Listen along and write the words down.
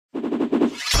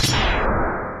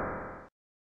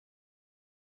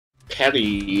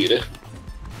carried.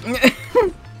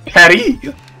 Patty?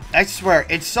 I swear,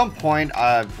 at some point,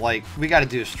 like, we gotta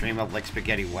do a stream of, like,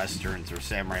 spaghetti westerns or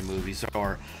samurai movies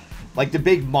or, like, the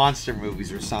big monster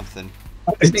movies or something.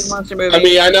 Big monster movie. I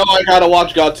mean, I know I gotta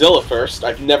watch Godzilla first.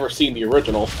 I've never seen the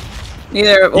original.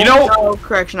 Neither. You know- no,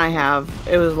 correction, I have.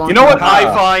 It was long. You know what time I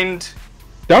ago. find?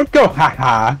 Don't go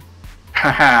haha.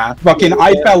 Haha. Fucking,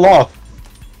 I fell off.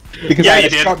 Because Yeah, I had you a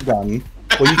did. shotgun.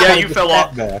 Well, you Yeah, can't you just fell sat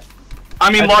off. there.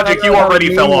 I mean, Logic, you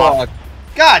already fell off.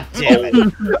 God damn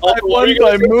it! Oh, what are you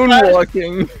by gonna do,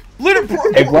 moonwalking.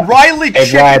 Hey, Vlad. Riley Hey,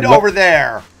 chickened Vlad, over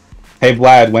there! Hey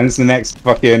Vlad, when's the next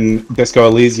fucking Disco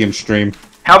Elysium stream?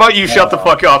 How about you shut the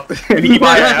fuck up and eat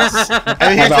my ass?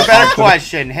 And here's a better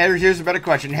question. Here's a better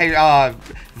question. Hey,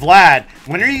 Vlad,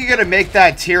 when are you gonna make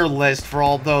that tier list for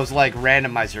all those, like,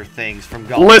 randomizer things from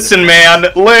Golden? Listen,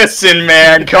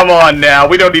 man, come on now.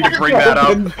 We don't need to bring that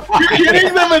up.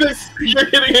 You're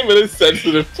hitting him at a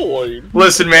sensitive point.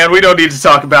 Listen, man, we don't need to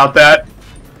talk about that.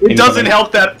 It doesn't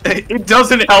help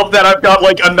that I've got,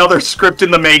 like, another script in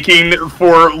the making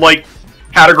for, like,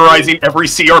 categorizing every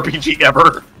CRPG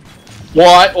ever.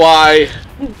 What? Why?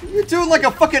 You're doing, like,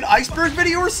 a fucking iceberg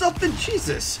video or something?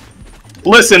 Jesus.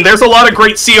 Listen, there's a lot of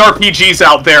great CRPGs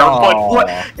out there, but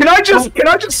can I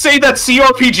just say that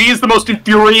CRPG is the most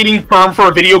infuriating term for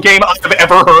a video game I've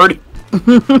ever heard?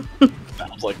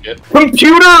 Sounds like it.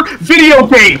 Computer video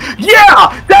game!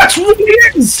 Yeah! That's what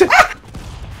it is!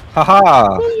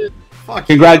 Haha. Fuck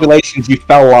Congratulations, you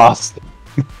fell off.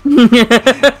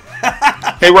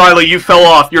 Hey Riley, you fell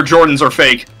off. Your Jordans are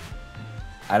fake.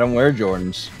 I don't wear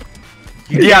Jordans.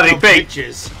 Yeah, they fake.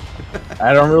 Bitches.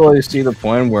 I don't really see the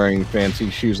point in wearing fancy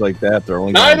shoes like that. They're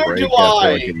only going to Neither break do after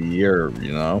I. like a year,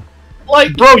 you know?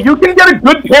 Like, Bro, you can get a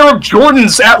good pair of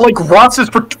Jordans at, like, Ross's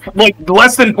for, like,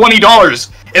 less than $20.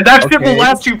 And that shit will Okay.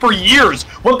 last you for years.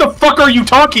 What the fuck are you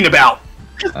talking about?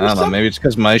 I don't know, maybe it's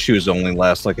because my shoes only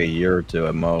last like a year or two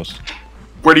at most.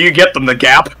 Where do you get them? The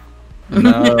Gap?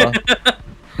 No.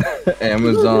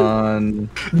 Amazon.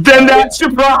 Then that's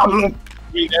your problem.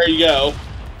 there you go.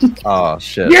 Oh,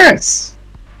 shit. Yes!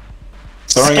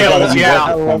 Throwing a gun Skills, at yeah.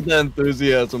 I love the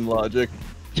enthusiasm, Logic.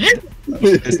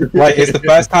 it's the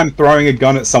first time throwing a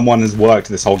gun at someone has worked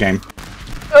this whole game.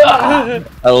 I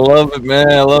love it, man.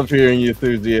 I love hearing you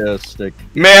enthusiastic.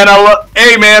 Man,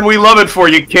 hey man, we love it for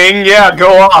you, King. Yeah,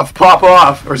 go off, pop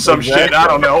off, or some shit, I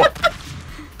don't know.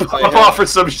 Pop off or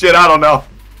some shit, I don't know.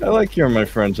 I like hearing my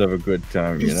friends have a good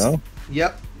time, you know?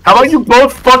 Yep. How about you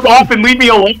both fuck off and leave me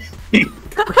alone?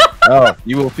 Oh,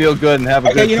 you will feel good and have a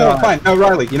Okay, good you know what, time. fine. No,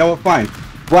 Riley, you know what, fine.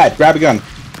 Vlad, grab a gun.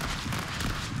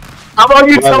 How about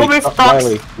you tell this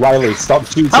Riley, stop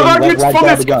shooting. How about you Let Vlad tell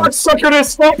grab this a gun. cocksucker to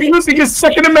stop using his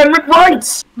Second Amendment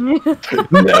rights?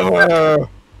 Never.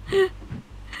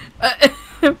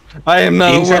 I am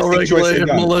not a Interesting choice of well-regulated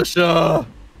gun. militia.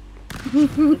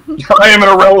 I am in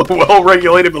a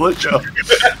well-regulated militia.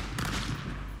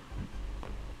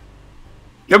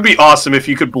 It'd be awesome if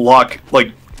you could block,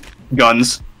 like,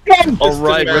 guns.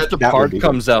 Alright, Rift That would Apart be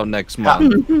comes out next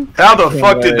month. How the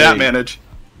fuck did that manage?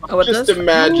 Oh, what Just does?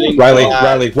 imagining Riley, Vlad.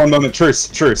 Riley, one moment, truce,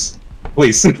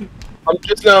 please. I'm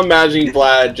just now imagining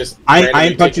Vlad just. I randomly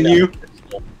am punching taking you. out a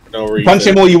pistol for no reason. Punch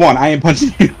him all you want. I am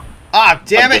punching you. Ah,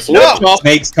 damn it! Just No! lift off-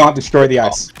 Snakes can't destroy the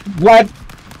ice. Vlad,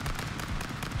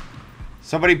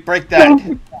 Somebody break that.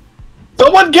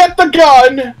 Someone get the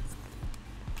gun!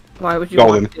 Why would you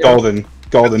golden, want to?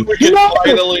 golden. We can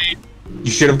finally.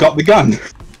 You should have got the gun.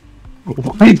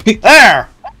 Why did- There!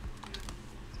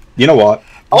 You know what?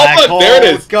 Oh, Black look, there it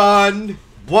hole is. Gun,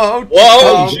 won't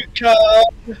Whoa, you you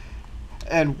come.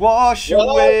 and wash Wash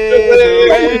away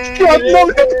away. the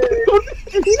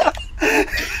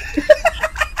rain.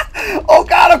 Oh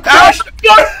god, I'm crashed!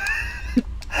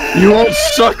 You won't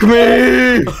suck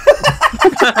me!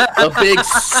 A big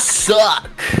suck.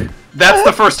 That's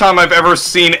the first time I've ever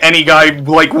seen any guy,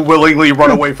 like, willingly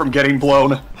run away from getting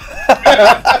blown.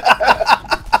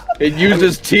 It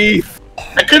uses teeth.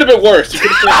 It could have been worse. You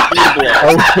could have put a blue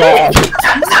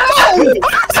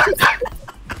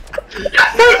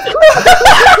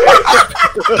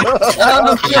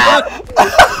Oh god.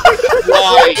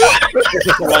 Why?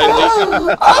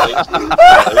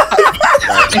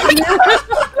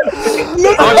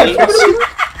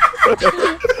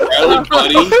 Riley,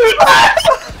 buddy.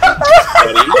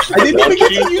 I didn't even get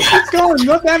to use this gun.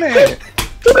 God damn it.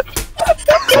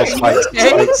 Oh, spikes.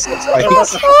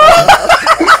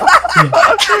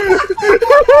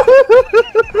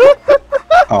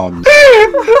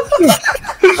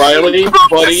 Riley,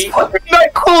 buddy.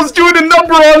 Nightcrawler's doing a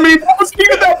number on me! Let's hear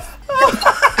that!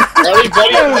 Riley,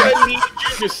 buddy, I need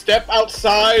you to step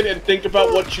outside and think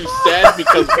about what you said,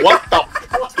 because what the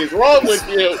fuck is wrong with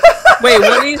you? Wait,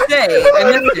 what did he say?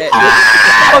 I missed it.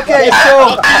 Okay,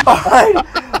 so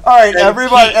all right,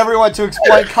 everyone, to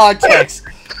explain context.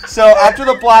 So after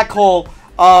the black hole,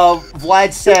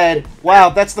 Vlad said, "Wow,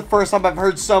 that's the first time I've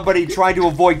heard somebody trying to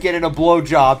avoid getting a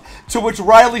blowjob." To which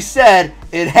Riley said,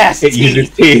 "It has It teeth." uses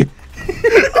teeth.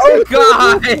 Oh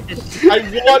God, I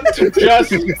want to just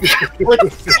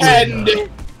pretend.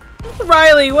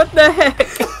 Riley, what the heck?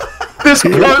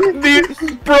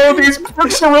 These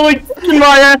perks are really kicking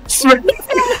my ass.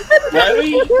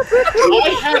 Riley,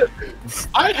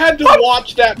 I had to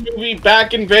watch that movie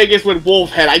back in Vegas with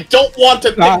Wolfhead. I don't want to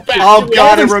think back Oh to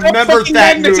God, I it. remember Fucking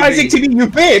that advertising movie. to me, you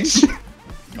bitch.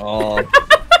 Oh,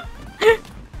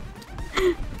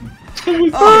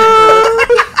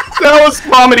 That was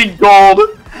comedy gold.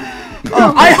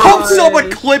 I hope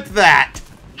someone clipped that.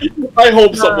 I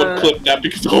hope someone clipped that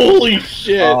because holy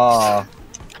shit.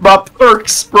 About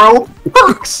perks, bro.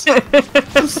 Perks. I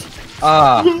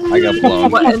got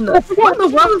blown. What in the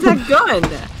world is that gun?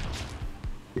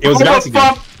 It was a bouncy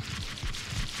gun.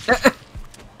 Fuck.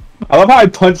 I love how I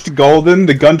punched Golden,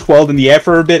 the gun twirled in the air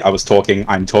for a bit. I was talking.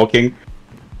 I'm talking.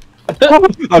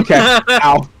 Okay.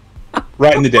 Ow.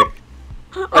 Right in the dick.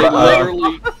 I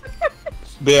literally.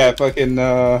 But yeah, fucking,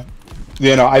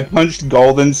 you know, I punched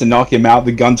Golden to knock him out.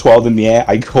 The gun twirled in the air.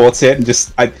 I caught it and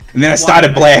and then I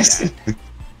started blasting.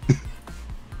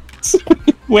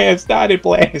 Where I started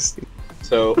blasting.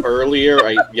 So earlier,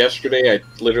 yesterday, I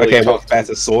literally Okay, talked. what's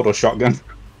better, sword or shotgun?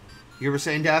 You were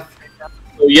saying, Daph?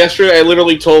 So yesterday, I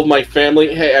literally told my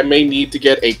family, "Hey, I may need to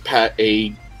get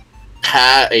a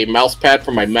mouse pad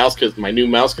for my mouse because my new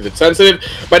mouse because it's sensitive."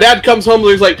 My dad comes home and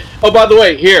he's like, "Oh, by the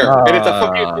way, here," and it's a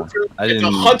fucking it's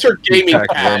a Hunter gaming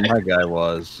check where pad. my guy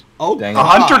was. Oh, Dang A it.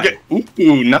 hunter.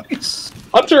 Ooh, nice.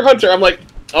 Hunter. I'm like,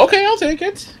 okay, I'll take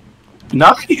it.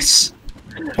 Nice.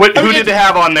 Wait, who did it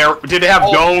have on there? Did it have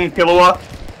Gon, Killua?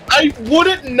 I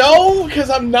wouldn't know because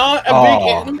I'm not a big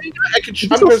anime guy.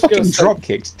 I'm just gonna Drop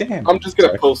kicks, damn. I'm just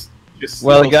gonna post. Just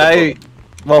Well, the post guy. it.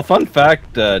 Well, fun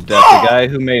fact, Death, the guy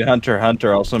who made Hunter x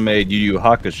Hunter also made Yu Yu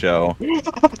Hakusho,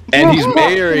 and he's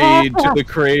married to the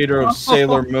creator of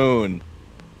Sailor Moon.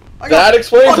 That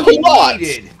explains a lot.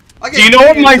 Do you know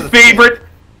what my favorite?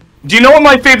 Do you know what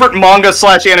my favorite manga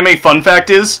 / anime fun fact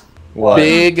is? What?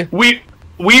 Big.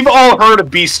 We've all heard of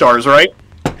Beastars, right?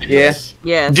 Yes.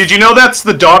 Yes. Did you know that's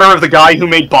the daughter of the guy who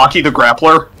made Baki the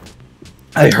Grappler?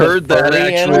 I heard that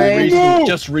furry actually anime?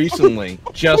 just recently.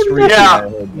 Just recently. Yeah. I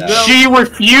heard that. She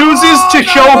refuses to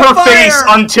show her fire! face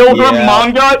until her Yeah.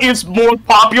 manga is more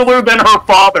popular than her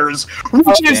father's,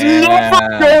 which is never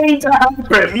Yeah. going to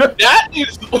happen. That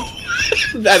is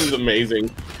that is amazing.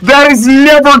 That is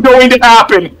never going to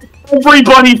happen.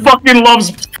 Everybody fucking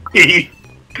loves Baki.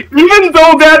 Even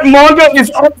though that manga is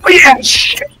ugly as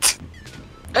shit.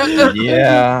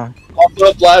 Yeah.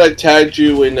 I'm glad I tagged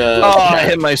you in. Oh, I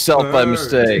hit myself by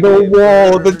mistake. The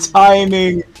wall, the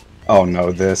timing. Oh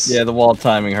no, this. Yeah, the wall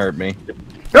timing hurt me.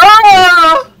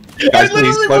 Ah! Guys,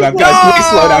 please slow down. Guys, please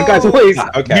slow down. Guys, please.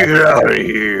 Okay. Get out of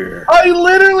here. I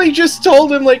literally just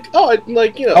told him like, oh,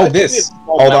 like you know. Oh, I this. think it's a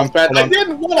small Hold mouse on, pad. hold I on.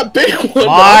 didn't want a big one. But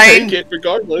I'll Fine. take it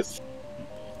regardless.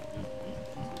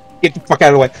 Get the fuck out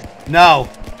of the way. No.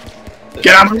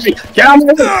 Get out of the way. Get out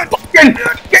of the way.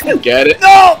 Fucking Get it?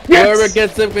 No! Whoever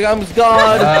gets it becomes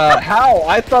God. How?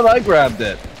 I thought I grabbed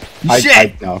it.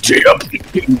 I know.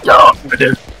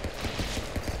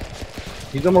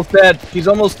 He's almost dead. He's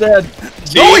almost dead.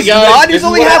 No, he's guys, not. this He's is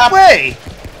only what halfway.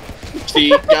 See,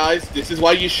 guys, this is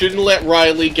why you shouldn't let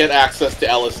Riley get access to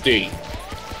LSD.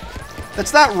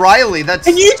 That's not Riley. That's.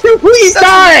 Can you two please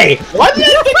die? Why did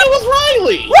you think it was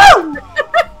Riley?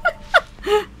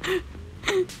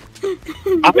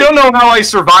 I don't know how I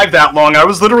survived that long. I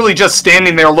was literally just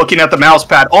standing there looking at the mouse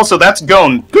pad. Also, that's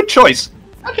Gon. Good choice.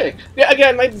 Okay. Yeah,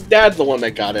 again, my dad's the one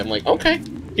that got it. I'm like, okay.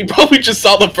 He probably just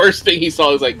saw the first thing he saw.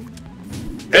 He was like,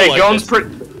 Hey, like Gon's this.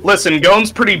 Listen,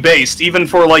 Gon's pretty based, even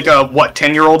for like a, what,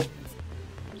 10-year-old?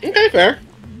 okay, fair.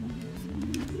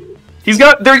 He's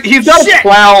got a Shit!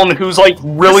 clown who's like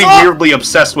really Piss off! weirdly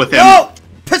obsessed with him. No!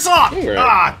 Piss off! Alright.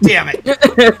 Ah, damn it. God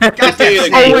Okay,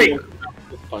 damn Oh, it. wait.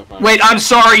 Wait, I'm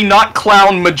sorry, not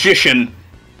clown, magician.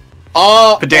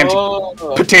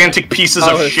 Pedantic pieces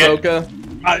of shit. Hisoka.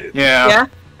 Yeah. Yeah.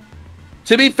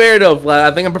 To be fair though, Vlad,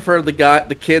 I think I prefer the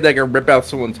kid that can rip out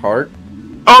someone's heart.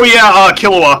 Oh yeah,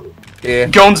 Killua. Yeah.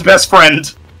 Gon's best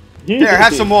friend. Here,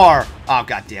 have some more. Oh,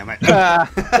 god damn it. Oh,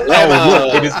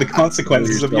 look, it is the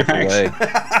consequences of your Yourself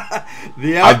action.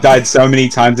 away. I've died so many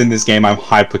times in this game, I'm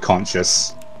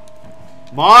hyper-conscious.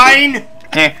 Mine!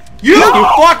 Eh. You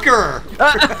fucker!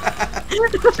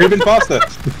 Should've been faster.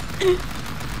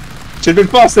 Should've been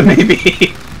faster,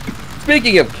 maybe.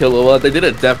 Speaking of Killua, they did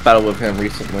a death battle with him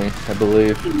recently, I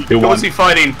believe. Who was he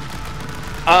fighting?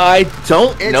 I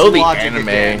don't It's know the Logic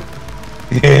anime.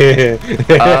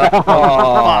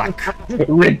 Fuck.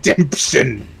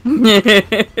 Redemption.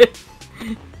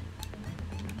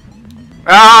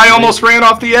 Ah, I almost ran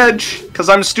off the edge because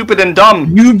I'm stupid and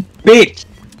dumb. You bitch.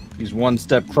 He's one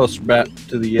step closer back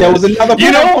to the edge. There was another.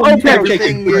 You know, okay,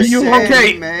 Everything you okay.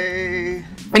 say, May.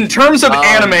 In terms of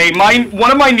anime, one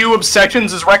of my new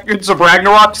obsessions is Records of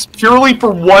Ragnarok purely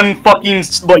for one fucking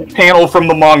like panel from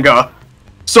the manga.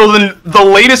 So the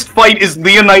latest fight is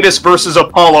Leonidas versus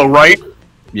Apollo, right?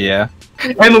 Yeah.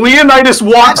 And Leonidas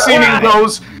walks in and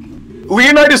goes, "Oh,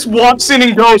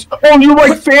 you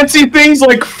like fancy things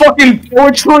like fucking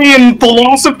poetry and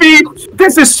philosophy?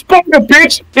 This is Sparta,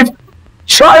 bitch! If a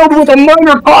child with a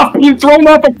minor cough being thrown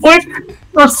off a cliff,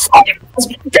 or fucking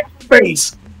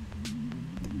things."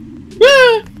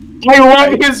 I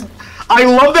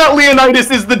love that Leonidas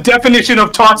is the definition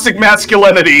of toxic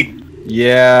masculinity.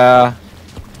 Yeah.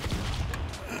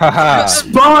 Haha.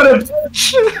 Sparta,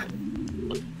 bitch!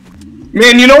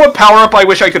 Man, you know what power-up I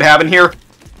wish I could have in here?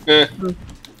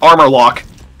 Armor lock.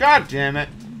 God damn it.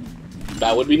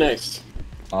 That would be nice.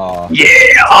 Yeah,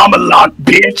 armor lock,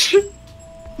 bitch!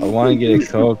 I want to get a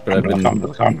Coke, but I've been...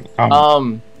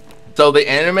 So the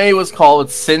anime was called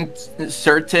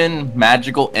Certain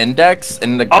Magical Index,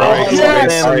 and the girl.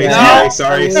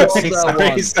 Sorry.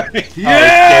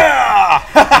 Yeah!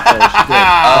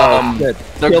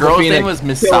 The girl's name was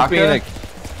Misaka.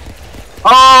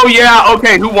 Oh yeah,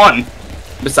 okay, who won?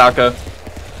 Misaka.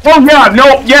 Oh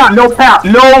yeah, no cap,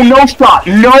 no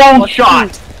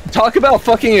shot. Talk about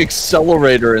fucking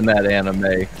Accelerator in that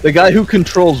anime. The guy who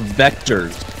controls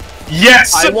vectors.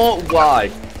 Yes! I won't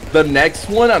lie. The next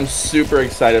one I'm super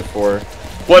excited for.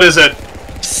 What is it?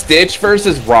 Stitch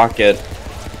versus Rocket.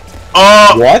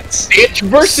 What? Stitch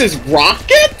versus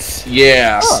Rocket?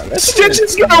 Yeah. Stitch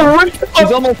is gonna rip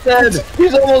He's almost dead.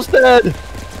 He's almost dead.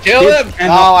 Kill him!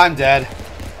 Oh, I'm dead.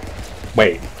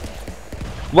 Wait.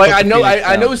 Like I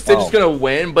know Stitch is gonna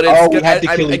win, but we had to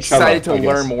I'm kill each excited other, I to guess.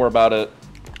 learn more about it.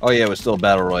 Oh yeah, it was still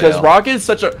Battle Because Royale.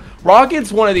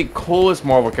 Rocket's one of the coolest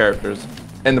Marvel characters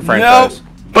in the franchise.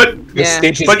 But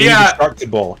Stitch is But yeah.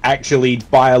 indestructible. Actually,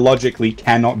 biologically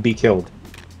cannot be killed.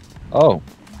 Oh,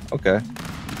 okay.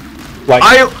 Like,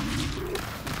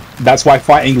 that's why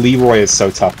fighting Leroy is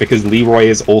so tough, because Leroy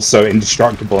is also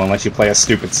indestructible unless you play a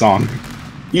stupid song.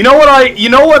 you know what I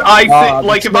think?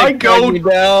 Like if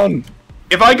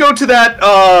I go to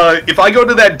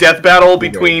that death battle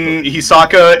between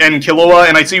Hisaka and Killua,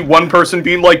 and I see one person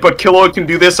being like, "But Killua can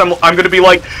do this," I'm gonna be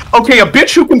like, "Okay, a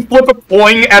bitch who can flip a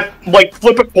coin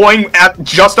at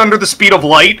just under the speed of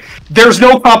light. There's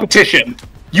no competition.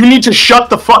 You need to shut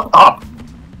the fuck up."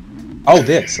 Oh,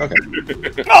 this. Okay.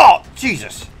 Oh,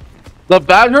 Jesus. The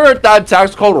badger that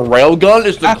attack's called Railgun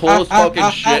is the coolest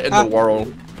fucking shit in the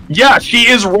world. Yeah, she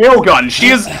is Railgun.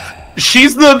 She's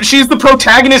the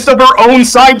protagonist of her own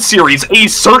side series, a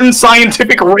certain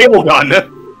scientific railgun.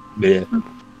 Yeah.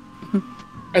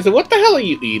 I said, what the hell are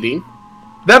you eating?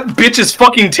 That bitch is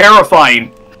fucking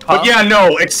terrifying. But yeah,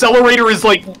 no, Accelerator is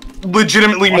like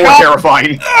legitimately more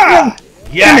terrifying.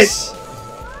 Yes.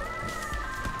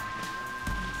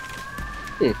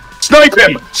 Snipe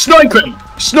him! Snipe him!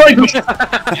 Snipe him!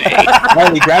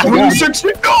 Riley, grab a gun. 360,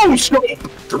 go! Snipe!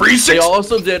 360. They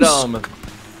also did the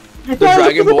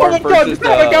Dragonborn versus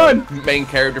the main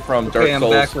character from Dark I'm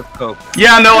back Souls. with Coke.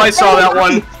 Yeah, no, I saw that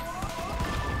one.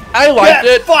 I liked Get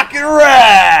it. fucking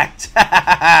wrecked.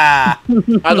 I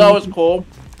thought it was cool.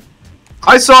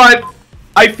 I saw it.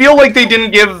 I feel like they didn't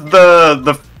give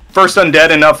the first Undead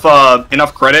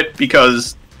enough credit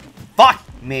because Fuck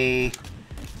me.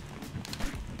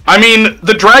 I mean,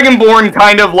 the Dragonborn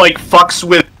kind of, like, fucks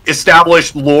with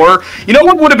established lore. You know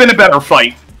what would have been a better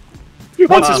fight?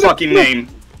 What's his fucking name?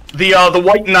 The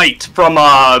White Knight from,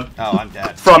 Oh, I'm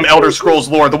dead. from Elder Scrolls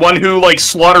lore. The one who, like,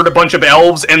 slaughtered a bunch of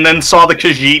elves and then saw the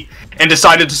Khajiit and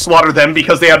decided to slaughter them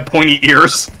because they had pointy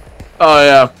ears. Oh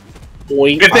yeah.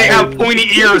 If they have pointy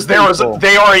ears, they are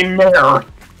a mare.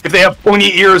 If they have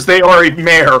pointy ears, they are a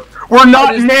mare. We're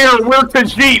not mare, we're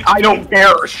Khajiit. I don't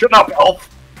care. Shut up, elf.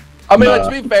 I mean, like, to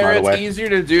be fair, by the it's way. easier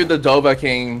to do the Dova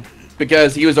King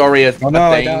because he was already a thing,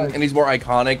 and he's more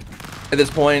iconic at this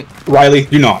point. Riley,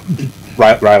 do not.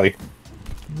 Riley.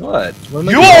 What?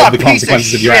 You are a The piece of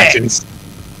consequences of your shit. actions.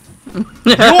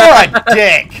 You are a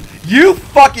dick. You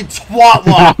fucking twat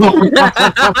waffle. You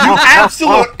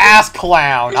absolute ass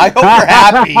clown. I hope you're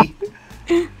happy.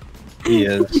 He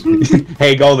is.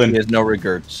 Hey, Golden. He has no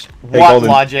regrets. Hey, What Golden.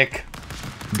 logic?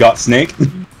 Got Snake?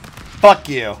 Fuck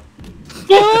you.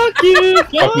 Fuck you!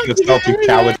 Fuck yourself, you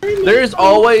coward. There's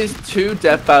always 2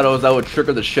 death battles that would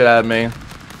trigger the shit out of me.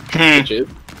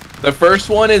 The first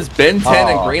one is Ben 10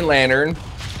 and Green Lantern.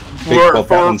 That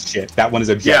one's shit. That one is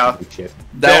objectively shit.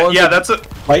 That's a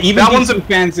like even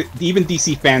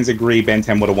DC fans agree Ben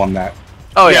 10 would have won that.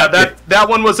 Oh yeah, that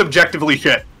one was objectively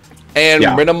shit. And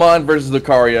Renamon versus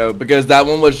Lucario, because that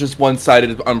one was just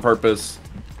one-sided on purpose.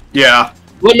 Yeah.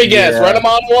 Let me guess,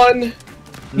 Renamon won?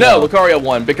 No, Lucario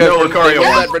won, because Lucario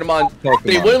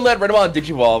they wouldn't let Renamon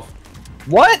Digivolve.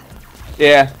 What?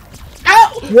 Yeah.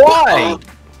 Ow! Why?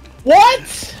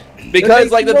 What?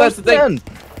 Because like that's the thing.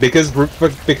 Because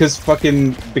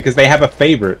they have a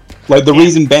favorite. Like the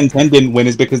reason Ben 10 didn't win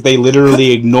is because they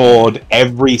literally ignored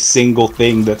every single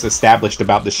thing that's established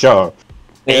about the show.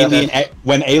 Yeah,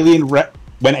 when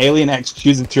Alien X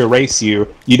chooses to erase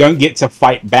you, you don't get to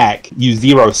fight back. You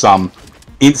zero sum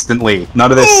instantly.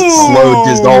 None of this slow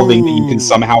dissolving that you can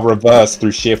somehow reverse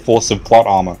through sheer force of plot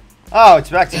armor. Oh, it's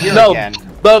back to here again.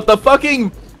 The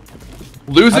fucking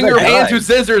losing your hand to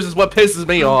scissors is what pisses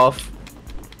me off.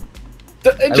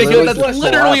 Because that's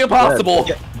literally impossible.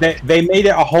 They made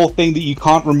it a whole thing that you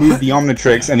can't remove the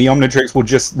Omnitrix, and the Omnitrix will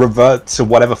just revert to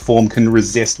whatever form can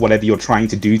resist whatever you're trying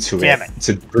to do to it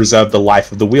to preserve the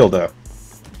life of the wielder.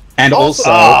 And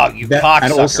also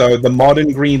the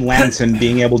modern Green Lantern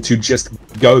being able to just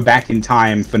go back in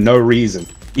time for no reason,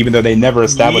 even though they never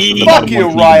established that the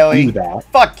modern one can do that.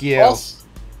 Fuck you.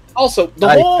 Also, the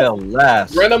whole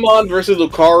Renamon versus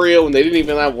Lucario, and they didn't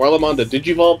even have Renamon to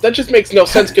Digivolve. That just makes no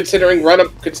sense considering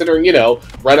you know,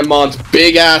 Renamon's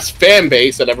big ass fan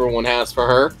base that everyone has for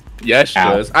her. Yes, she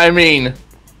does. I mean,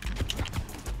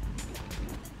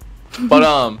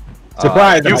 but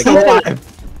surprise!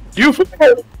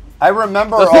 I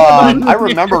remember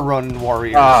Ronin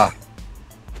Warriors.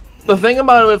 The thing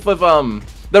about it with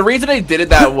the reason they did it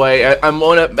that way,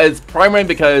 is primarily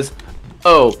because,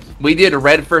 we did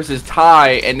Red versus Tai,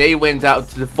 and they went out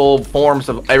to the full forms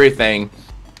of everything.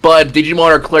 But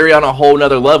Digimon are clearly on a whole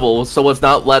nother level, so let's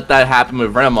not let that happen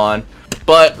with Renamon.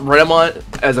 But Renamon,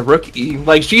 as a rookie,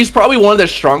 like, she's probably one of the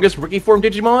strongest rookie form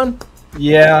Digimon.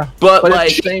 Yeah, but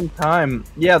like, at the same time,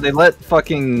 they let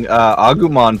fucking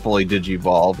Agumon fully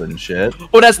Digivolve and shit.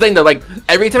 Well, that's the thing though, like,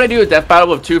 every time I do a death battle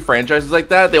with 2 franchises like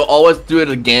that, they'll always do it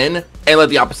again, and let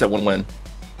the opposite one win.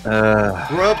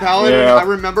 Royal Paladin, I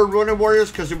remember Ronin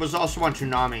Warriors because it was also on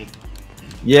Toonami.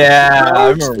 Yeah, I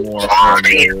remember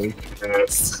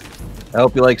Warriors. I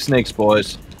hope you like snakes,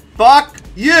 boys. Fuck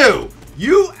you!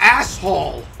 You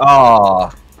asshole!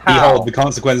 Behold the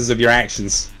consequences of your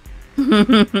actions.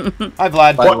 Hi,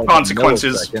 Vlad. What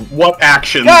consequences? What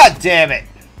actions? God damn it!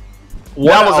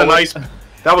 That was a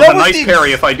nice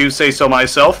parry, if I do say so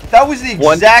myself. That was the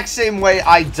exact same way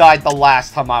I died the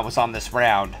last time I was on this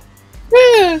round.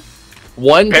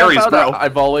 One parries, bro.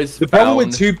 I've always the problem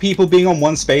with 2 people being on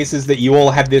one space is that you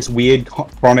all have this weird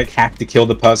chronic hack to kill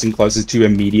the person closest to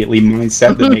immediately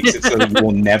mindset that makes it so that you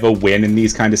will never win in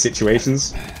these kind of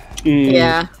situations.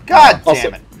 Yeah. God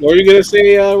damn it. What were you gonna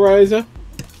say, Ryza?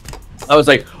 I was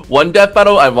like, one death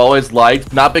battle I've always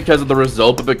liked, not because of the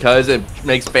result, but because it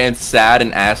makes fans sad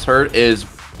and ass hurt, is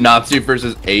Natsu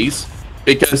versus Ace.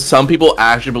 Because some people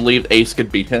actually believed Ace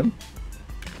could beat him.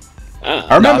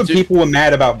 I remember people were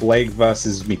mad about Blake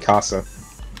versus Mikasa.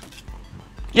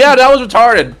 Yeah, that was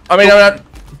retarded. I mean,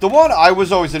 the one I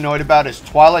was always annoyed about is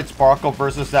Twilight Sparkle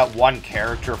versus that one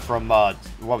character from, what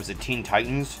was it, Teen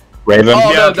Titans? Raven?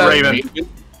 Oh, yeah, Raven.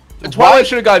 Twilight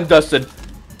should have gotten dusted.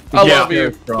 I love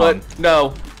you, but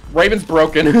no. Raven's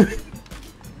broken.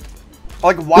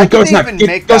 Like, why did they even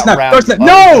make that round?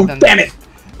 No! Damn it!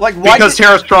 Like, why? Because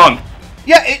Terra's strong.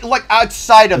 Yeah, like,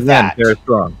 outside of that. Terra's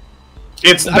strong.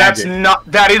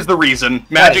 That is the reason.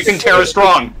 Magic and Terra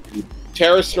Strong.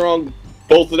 Terra Strong,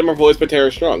 both of them are voiced by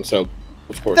Terra Strong, so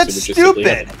of course that's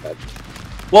stupid.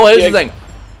 Well, here's the thing.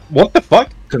 What the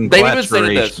fuck? They even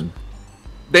say this.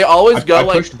 They always go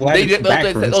like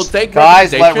they'll take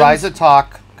guys. Let Ryza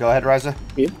talk. Go ahead, Ryza.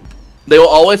 Yeah. They will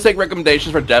always take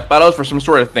recommendations for death battles for some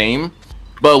sort of theme,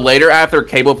 but later after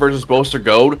Cable versus Bolster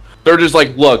Gold, they're just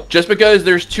like, look, just because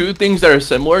there's 2 things that are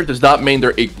similar does not mean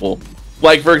they're equal.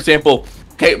 Like, for example,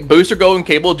 Booster Gold and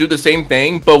Cable do the same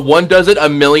thing, but one does it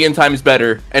 1,000,000 times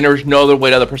better, and there's no other way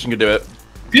the other person could do it.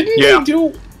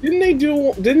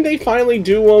 Didn't they finally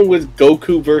do one with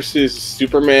Goku versus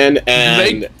Superman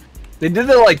and... They did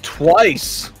it like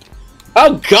twice.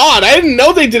 Oh god, I didn't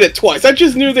know they did it twice. I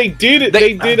just knew they did it.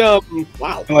 They did,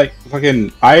 wow. Like,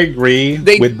 fucking, I agree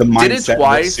with the mindset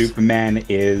that Superman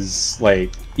is,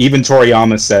 like... Even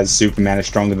Toriyama says Superman is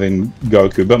stronger than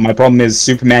Goku, but my problem is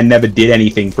Superman never did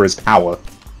anything for his power.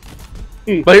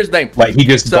 But here's the thing. Like, he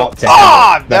just got to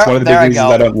That's one of the big reasons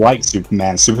I don't like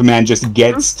Superman. Superman just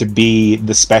gets to be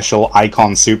the special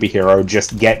icon superhero,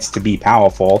 just gets to be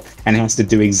powerful, and has to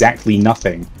do exactly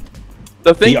nothing.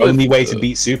 The only way to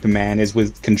beat Superman is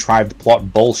with contrived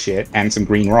plot bullshit and some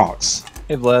green rocks.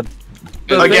 Hey, Vlad.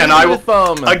 Again, I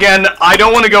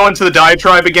don't want to go into the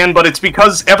diatribe again, but it's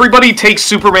because everybody takes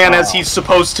Superman as he's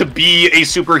supposed to be a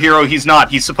superhero. He's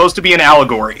not. He's supposed to be an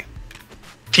allegory.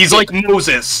 He's like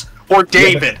Moses or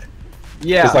David.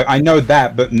 Yeah. It's like, I know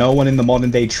that, but no one in the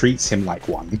modern day treats him like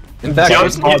one. In fact, I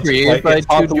will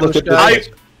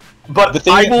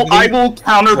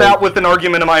counter that with an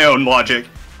argument of my own logic.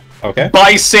 Okay.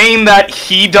 By saying that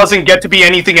he doesn't get to be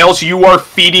anything else, you are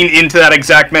feeding into that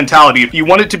exact mentality. If you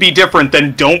want it to be different,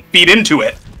 then don't feed into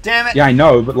it. Damn it. Yeah, I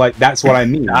know, but like that's what I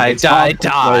mean.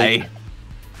 Die.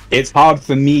 It's hard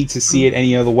for me to see it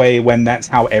any other way when that's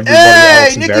how everybody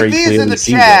else Nikki very V's clearly in the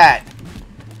sees chat.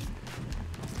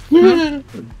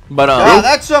 But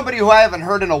that's somebody who I haven't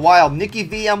heard in a while. Nikki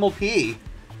V MLP.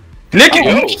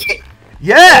 Nikki.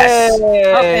 Yes! You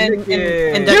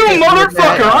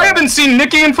motherfucker! I haven't seen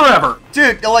Nikki in forever!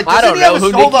 Dude, like, I don't know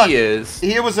who Nikki is.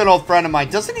 He was an old friend of mine.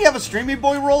 Doesn't he have a Streamy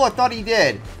Boy role? I thought he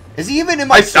did. Is he even in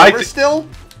my server still?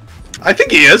 I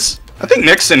think he is. I think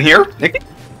Nick's in here. Nikki?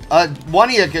 One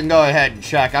of you can go ahead and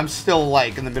check. I'm still,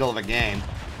 like, in the middle of a game.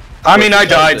 I mean, I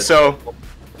died, so...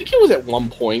 Nikki was at one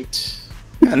point.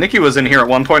 Yeah, Nikki was in here at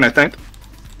one point, I think.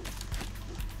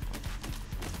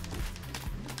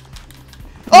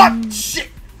 Oh, shit!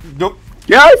 Nope.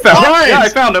 Yeah, I found him. Yeah, I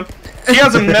found him. He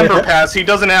has a member pass. He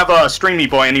doesn't have a Streamy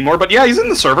Boy anymore, but yeah, he's in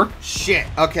the server. Shit.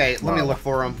 Okay, let me look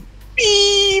for him.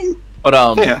 Beam!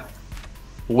 But, yeah.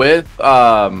 With,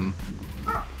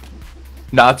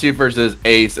 Natsu versus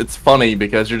Ace, it's funny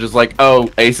because you're just like, oh,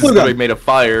 Ace is gonna be made of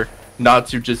fire.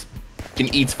 Natsu just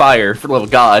can eat fire for the love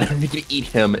of God. You can eat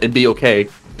him and be okay.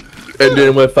 And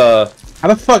then with, how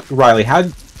the fuck, Riley, how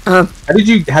did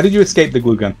you escape the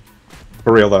glue gun?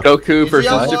 For real though. Goku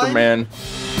versus Superman.